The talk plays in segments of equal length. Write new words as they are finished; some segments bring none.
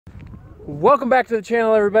Welcome back to the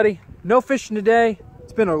channel, everybody. No fishing today.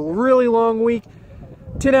 It's been a really long week.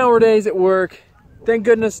 10-hour days at work. Thank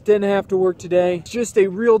goodness didn't have to work today. It's just a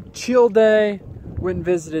real chill day. Went and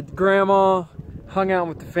visited grandma, hung out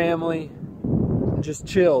with the family, and just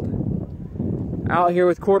chilled. Out here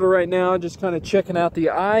with Corda right now, just kind of checking out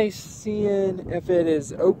the ice, seeing if it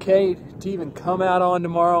is okay to even come out on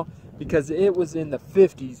tomorrow, because it was in the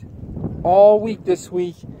 50s all week this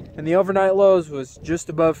week, and the overnight lows was just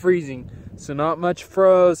above freezing. So not much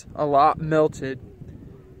froze, a lot melted.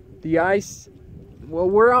 The ice, well,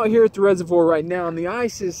 we're out here at the reservoir right now, and the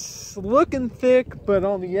ice is looking thick, but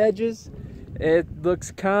on the edges, it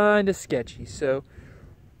looks kind of sketchy. So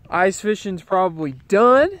ice fishing's probably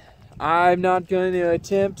done. I'm not going to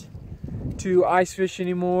attempt to ice fish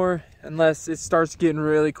anymore unless it starts getting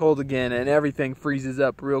really cold again and everything freezes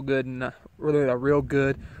up real good and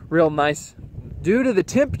real nice due to the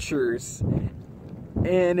temperatures.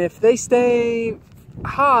 And if they stay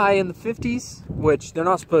high in the 50s, which they're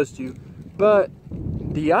not supposed to, but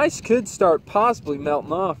the ice could start possibly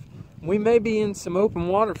melting off. We may be in some open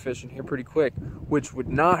water fishing here pretty quick, which would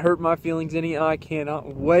not hurt my feelings any. I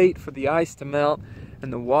cannot wait for the ice to melt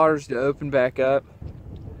and the waters to open back up.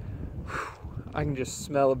 I can just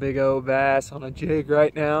smell a big old bass on a jig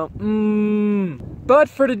right now. But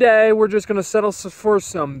for today, we're just gonna settle for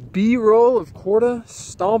some B-roll of Corda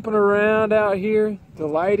stomping around out here. The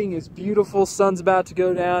lighting is beautiful. Sun's about to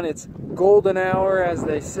go down. It's golden hour, as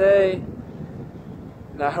they say.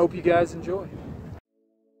 And I hope you guys enjoy.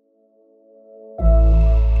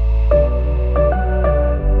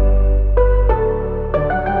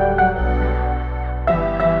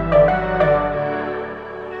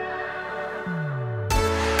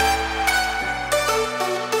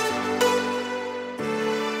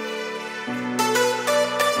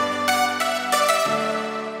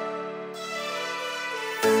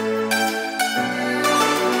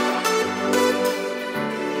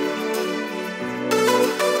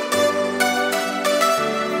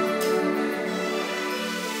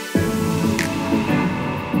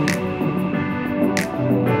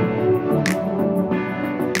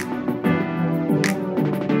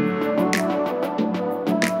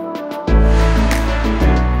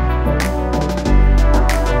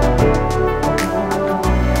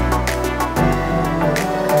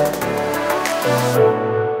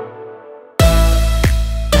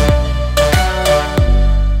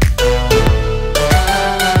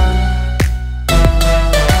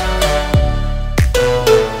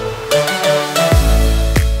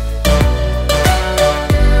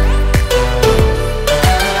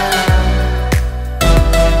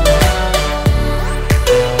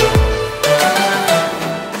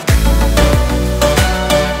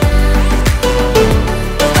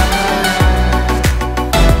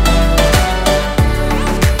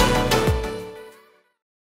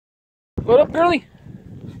 What up, girlie?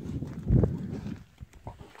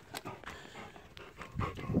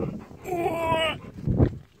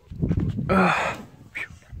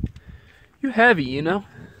 You're heavy, you know?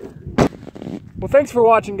 Well, thanks for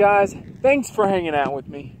watching, guys. Thanks for hanging out with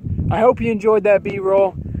me. I hope you enjoyed that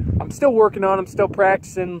B-roll. I'm still working on them, still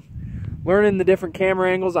practicing, learning the different camera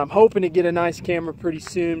angles. I'm hoping to get a nice camera pretty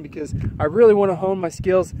soon because I really want to hone my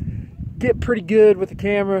skills, get pretty good with the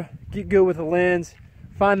camera, get good with the lens,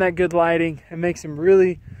 find that good lighting, and make some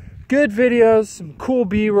really good videos, some cool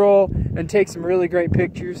B-roll, and take some really great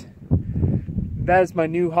pictures. That is my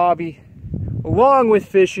new hobby, along with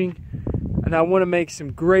fishing, and I want to make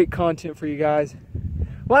some great content for you guys.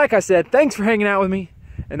 Like I said, thanks for hanging out with me,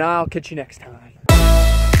 and I'll catch you next time.